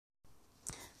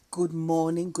Good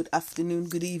morning, good afternoon,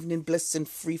 good evening, Blessed and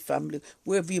Free family,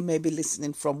 wherever you may be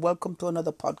listening from. Welcome to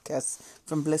another podcast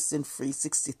from Blessed and Free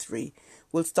 63.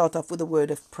 We'll start off with a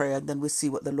word of prayer and then we'll see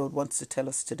what the Lord wants to tell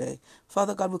us today.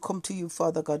 Father God, we come to you,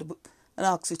 Father God, and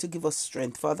ask you to give us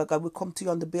strength. Father God, we come to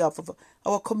you on the behalf of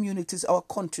our communities, our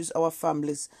countries, our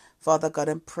families, Father God,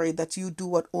 and pray that you do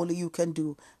what only you can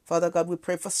do. Father God, we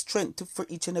pray for strength for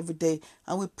each and every day,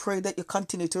 and we pray that you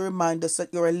continue to remind us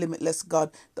that you're a limitless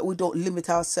God, that we don't limit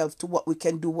ourselves to what we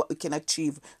can do, what we can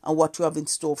achieve, and what you have in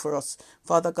store for us.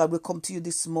 Father God, we come to you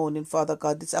this morning, Father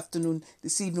God, this afternoon,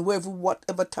 this evening,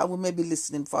 whatever time we may be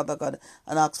listening, Father God,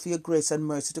 and ask for your grace and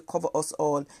mercy to cover us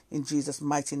all. In Jesus'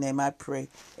 mighty name I pray.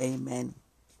 Amen.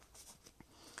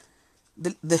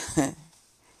 The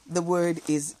the word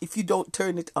is, if you don't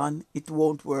turn it on, it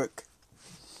won't work.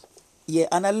 Yeah,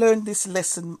 and I learned this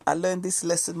lesson. I learned this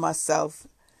lesson myself.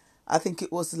 I think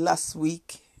it was last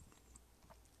week,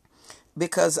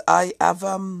 because I have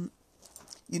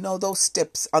those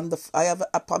steps on I have an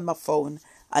app on my phone,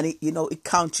 and it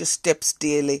counts your steps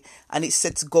daily, and it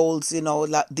sets goals,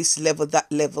 like this level,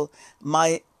 that level.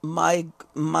 My one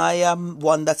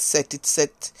that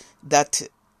set that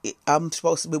I'm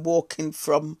supposed to be walking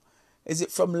from, is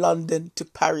it from London to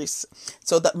Paris?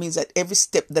 So that means that every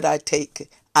step that I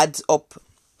take adds up,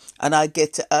 and I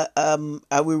get a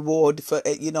reward for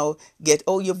get,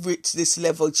 oh, you've reached this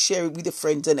level, share it with your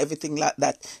friends and everything like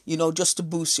that, just to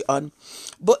boost you on.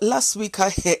 But last week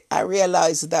I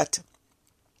realized that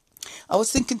I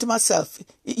was thinking to myself,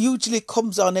 it usually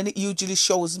comes on and it usually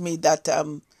shows me that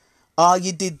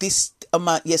you did this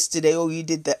amount yesterday, or you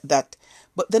did that.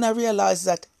 But then I realized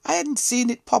that I hadn't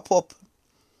seen it pop up,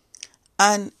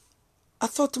 and I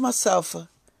thought to myself,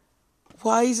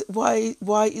 why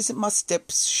isn't my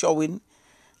steps showing?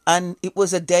 And it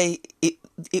was a day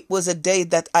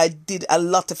that I did a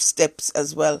lot of steps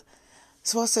as well.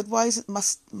 So I said, why isn't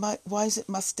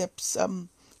my steps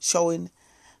showing?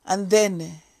 And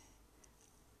then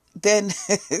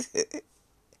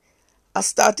I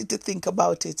started to think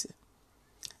about it.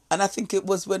 And I think it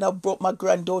was when I brought my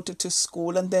granddaughter to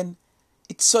school, and then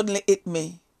it suddenly hit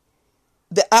me.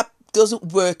 The app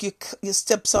doesn't work. Your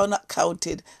steps are not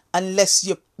counted unless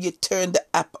you turn the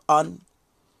app on.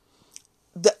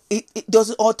 It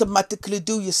doesn't automatically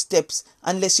do your steps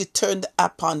unless you turn the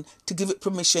app on to give it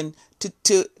permission to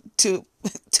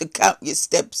count your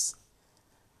steps.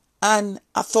 And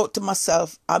I thought to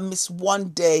myself, I missed one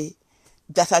day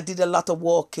that I did a lot of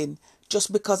walking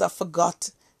just because I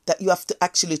forgot that you have to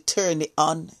actually turn it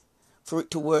on for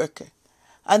it to work.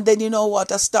 And then, you know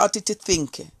what, I started to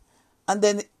think, and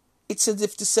then it's as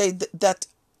if to say that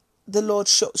the Lord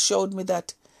showed me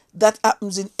that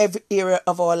happens in every area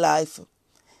of our life,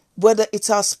 whether it's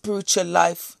our spiritual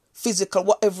life, physical,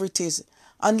 whatever it is.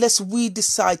 Unless we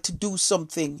decide to do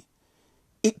something,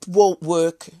 it won't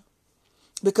work.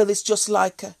 Because it's just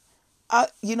like,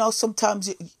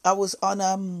 sometimes I was on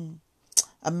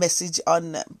a message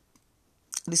on,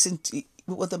 listen to,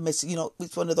 what a message,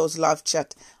 it's one of those live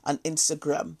chat on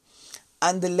Instagram.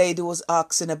 And the lady was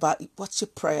asking about, what's your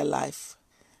prayer life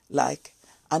like?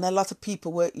 And a lot of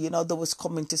people were, they was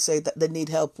coming to say that they need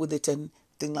help with it and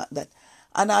thing like that.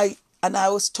 And I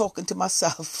was talking to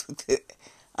myself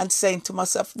and saying to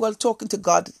myself, well, talking to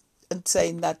God and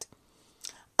saying that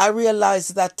I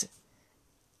realized that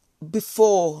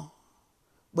before,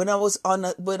 when I was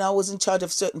in charge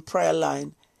of certain prayer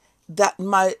line, that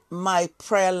my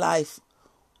prayer life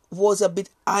was a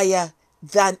bit higher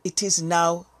than it is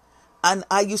now. And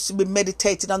I used to be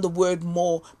meditating on the word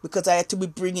more because I had to be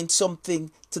bringing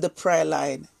something to the prayer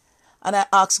line. And I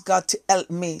asked God to help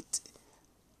me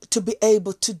to be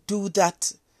able to do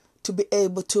that, to be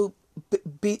able to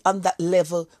be on that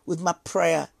level with my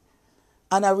prayer.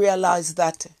 And I realized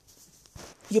that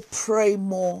you pray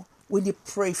more when you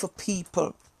pray for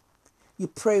people. You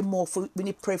pray more when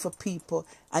you pray for people,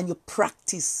 and you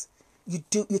practice. You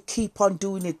keep on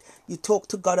doing it. You talk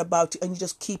to God about it, and you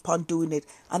just keep on doing it.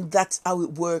 And that's how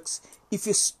it works. If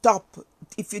you stop,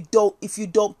 if you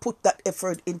don't put that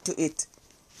effort into it,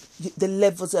 the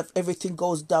levels of everything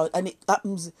goes down. And it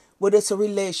happens whether it's a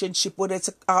relationship, whether it's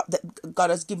a art that God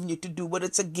has given you to do, whether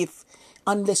it's a gift.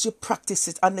 Unless you practice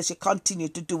it, unless you continue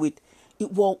to do it,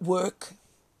 it won't work.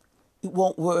 It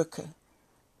won't work.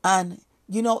 And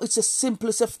it's the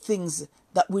simplest of things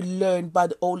that we learn by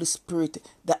the Holy Spirit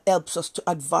that helps us to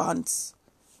advance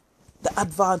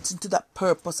into that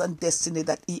purpose and destiny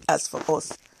that He has for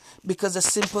us. Because a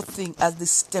simple thing, as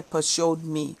this step has showed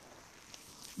me,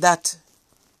 that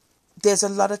there's a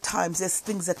lot of times there's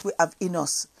things that we have in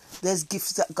us, there's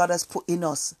gifts that God has put in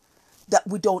us that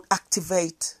we don't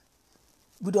activate.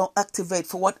 We don't activate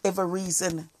for whatever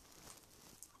reason.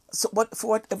 So for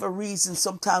whatever reason,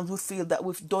 sometimes we feel that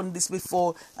we've done this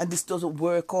before and this doesn't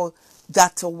work, or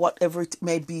that, or whatever it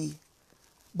may be.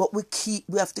 But we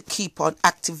have to keep on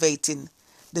activating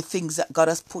the things that God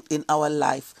has put in our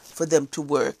life for them to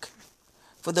work.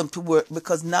 For them to work,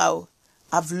 because now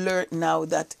I've learned now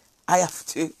that I have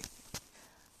to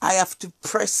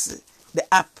press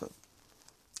the app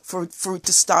for it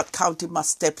to start counting my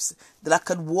steps, that I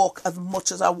can walk as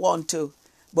much as I want to,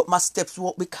 but my steps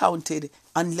won't be counted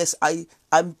unless I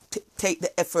take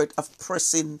the effort of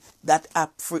pressing that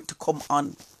app for it to come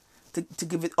on, to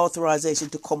give it authorization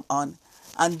to come on.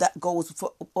 And that goes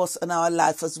for us in our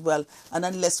life as well. And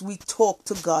unless we talk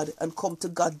to God and come to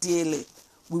God daily,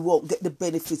 we won't get the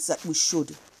benefits that we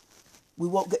should. We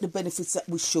won't get the benefits that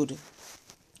we should.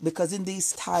 Because in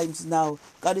these times now,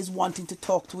 God is wanting to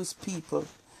talk to his people.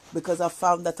 Because I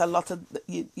found that a lot of,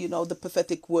 the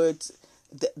prophetic words,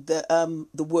 the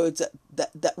words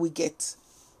that we get,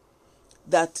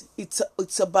 that it's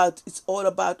all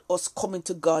about us coming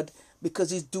to God,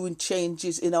 because he's doing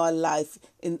changes in our life,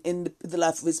 in the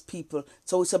life of his people.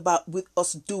 So it's about with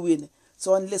us doing.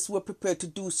 So unless we're prepared to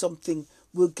do something,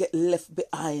 we'll get left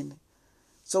behind.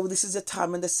 So this is a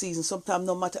time in the season. Sometimes,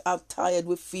 no matter how tired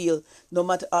we feel, no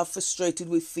matter how frustrated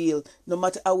we feel, no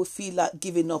matter how we feel like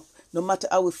giving up, no matter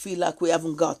how we feel like we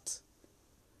haven't got,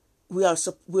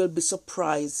 we'll be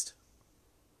surprised.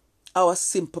 Our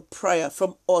simple prayer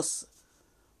from us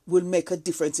will make a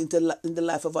difference in the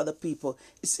life of other people.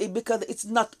 Because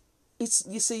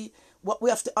you see, what we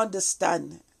have to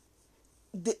understand,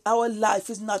 our life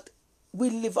is not, we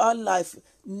live our life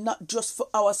not just for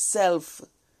ourselves,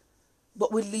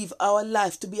 but we live our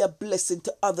life to be a blessing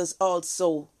to others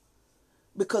also.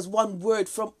 Because one word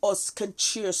from us can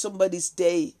cheer somebody's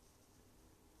day.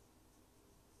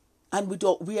 And we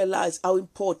don't realize how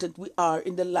important we are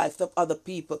in the life of other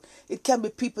people. It can be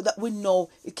people that we know.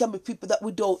 It can be people that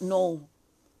we don't know.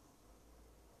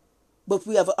 But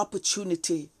we have an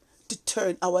opportunity to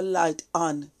turn our light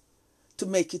on, to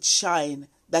make it shine,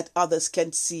 that others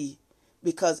can see.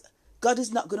 Because God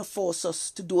is not going to force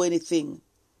us to do anything,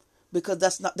 because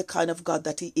that's not the kind of God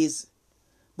that he is.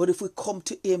 But if we come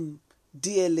to him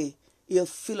daily, he'll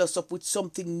fill us up with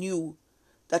something new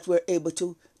that we're able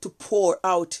to pour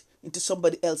out into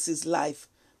somebody else's life,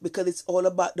 because it's all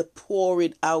about the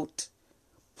pouring out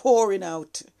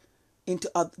into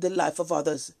the life of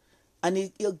others. And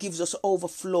He gives us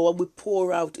overflow, and we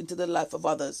pour out into the life of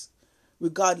others,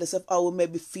 regardless of how we may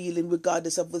be feeling,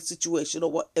 regardless of the situation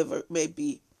or whatever it may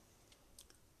be.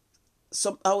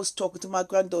 I was talking to my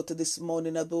granddaughter this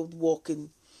morning about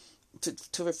walking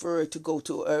to refer her to go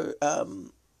to her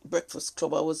breakfast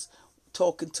club. I was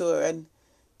talking to her, and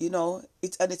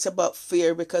it's about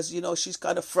fear, because she's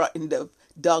kind of frightened of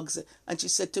dogs, and she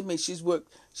said to me she's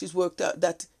worked out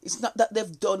that it's not that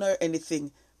they've done her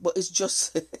anything, but it's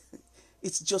just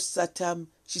it's just that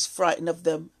she's frightened of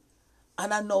them.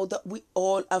 And I know that we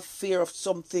all have fear of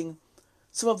something.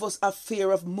 Some of us have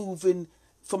fear of moving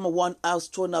from one house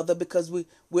to another, because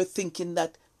we're thinking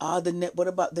that what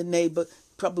about the neighbor?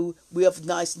 Probably we have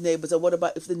nice neighbors, and what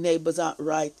about if the neighbors aren't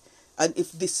right? And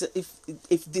if this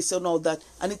and all that,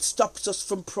 and it stops us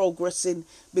from progressing.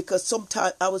 Because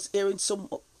sometimes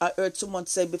I heard someone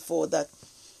say before that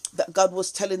God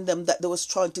was telling them that they was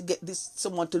trying to get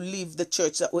someone to leave the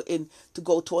church that we're in to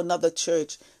go to another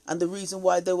church, and the reason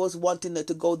why they was wanting her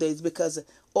to go there is because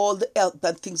all the help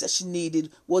and things that she needed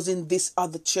was in this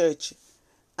other church.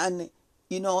 And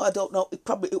I don't know,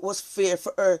 it was fear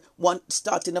for her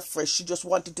starting afresh. She just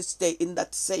wanted to stay in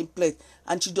that same place,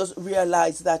 and she doesn't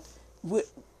realize that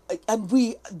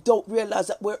we don't realize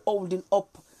that we're holding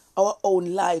up our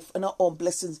own life and our own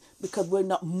blessings, because we're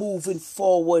not moving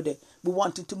forward. We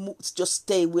wanted to just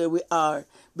stay where we are,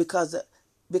 because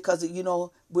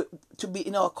to be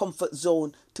in our comfort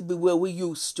zone, to be where we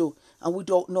used to, and we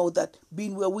don't know that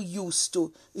being where we used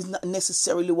to is not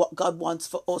necessarily what God wants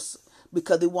for us,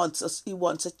 because He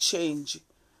wants a change.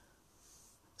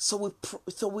 So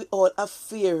we all have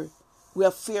fear. We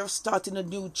have fear of starting a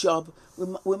new job.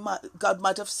 God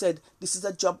might have said, this is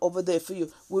a job over there for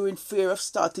you. We're in fear of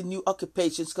starting new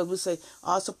occupations, because we say,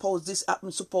 suppose this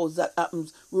happens, suppose that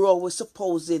happens. We're always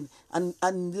supposing and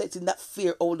letting that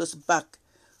fear hold us back.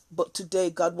 But today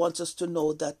God wants us to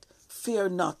know that fear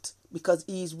not, because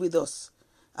He is with us.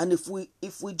 And if we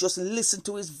just listen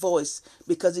to His voice,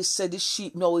 because He said His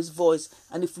sheep know His voice,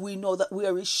 and if we know that we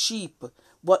are His sheep,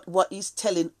 what He's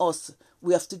telling us,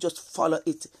 we have to just follow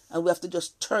it, and we have to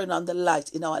just turn on the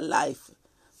light in our life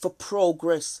for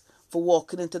progress, for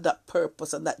walking into that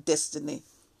purpose and that destiny.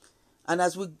 And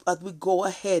as we go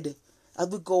ahead,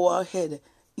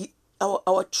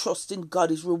 our trust in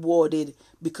God is rewarded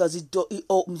because He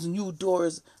opens new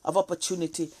doors of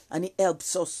opportunity, and He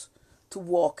helps us to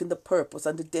walk in the purpose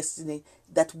and the destiny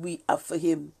that we have for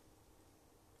Him.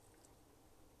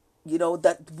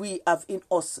 That we have in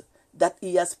us, that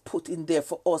He has put in there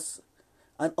for us.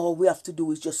 And all we have to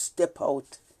do is just step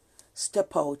out,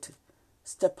 step out,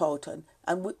 step out.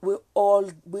 And we're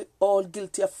all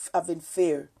guilty of having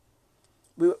fear.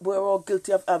 We're all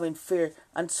guilty of having fear.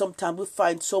 And sometimes we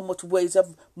find so much ways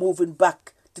of moving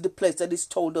back to the place that He's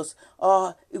told us,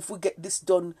 if we get this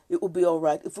done, it will be all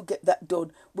right. If we get that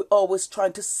done, we're always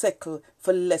trying to settle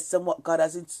for less than what God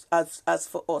has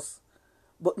for us.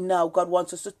 But now God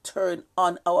wants us to turn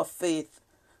on our faith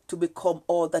to become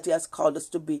all that He has called us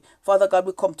to be. Father God,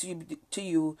 we come to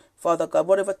you, Father God,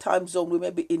 whatever time zone we may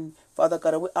be in, Father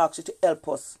God, and we ask you to help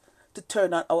us to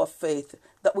turn on our faith,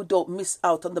 that we don't miss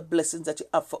out on the blessings that you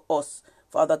have for us,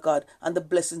 Father God, and the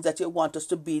blessings that you want us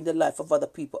to be in the life of other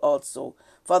people also.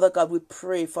 Father God, we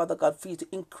pray, Father God, for you to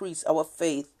increase our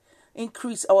faith.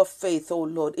 Increase our faith, oh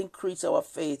Lord. Increase our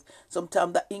faith.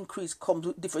 Sometimes that increase comes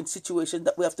with different situations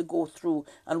that we have to go through,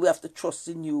 and we have to trust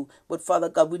in you. But Father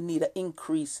God, we need an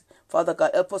increase. Father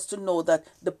God, help us to know that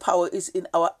the power is in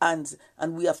our hands,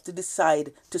 and we have to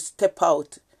decide to step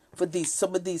out for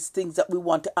some of these things that we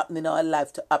want to happen in our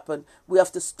life to happen. We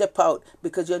have to step out,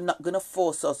 because you're not going to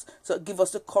force us. So give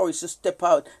us the courage to step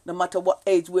out, no matter what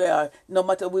age we are. No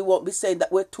matter, we won't be saying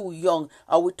that we're too young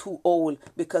or we're too old,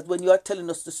 because when you are telling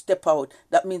us to step out,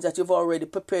 that means that you've already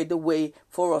prepared the way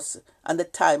for us and the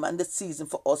time and the season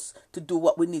for us to do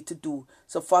what we need to do.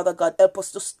 So Father God, help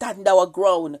us to stand our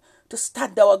ground,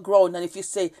 and if you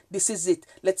say this is it,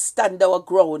 let's stand our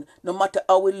ground, no matter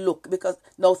how we look, because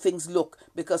now things look,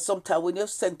 because sometimes when you've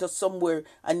sent us somewhere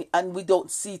and we don't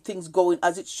see things going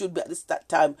as it should be at this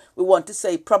time, we want to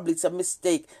say probably it's a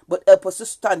mistake. But help us to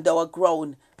stand our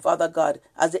ground, Father God,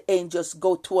 as the angels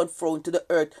go to and fro into the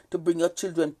earth to bring your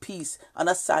children peace and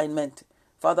assignment.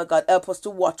 Father God, help us to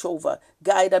watch over,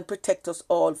 guide and protect us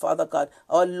all, Father God,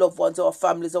 our loved ones, our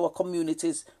families, our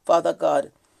communities, Father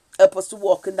God. Help us to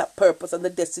walk in that purpose and the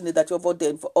destiny that you have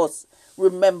ordained for us.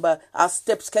 Remember, our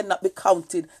steps cannot be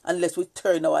counted unless we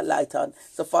turn our light on.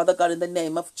 So, Father God, in the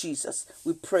name of Jesus,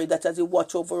 we pray that as you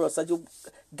watch over us, as you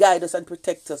guide us and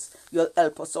protect us, you'll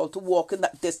help us all to walk in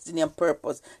that destiny and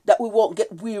purpose, that we won't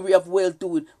get weary of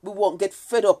well-doing. We won't get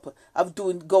fed up of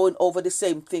going over the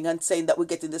same thing and saying that we're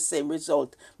getting the same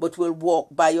result, but we'll walk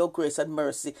by your grace and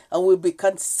mercy, and we'll be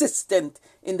consistent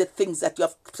in the things that you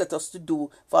have set us to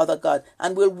do, Father God,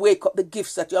 and we'll wake up the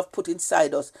gifts that you have put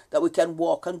inside us, that we can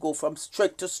walk and go from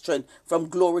strength to strength, from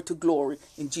glory to glory.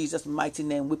 In Jesus' mighty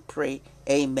name we pray.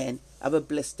 Amen. Have a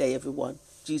blessed day, everyone.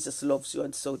 Jesus loves you,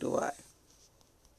 and so do I.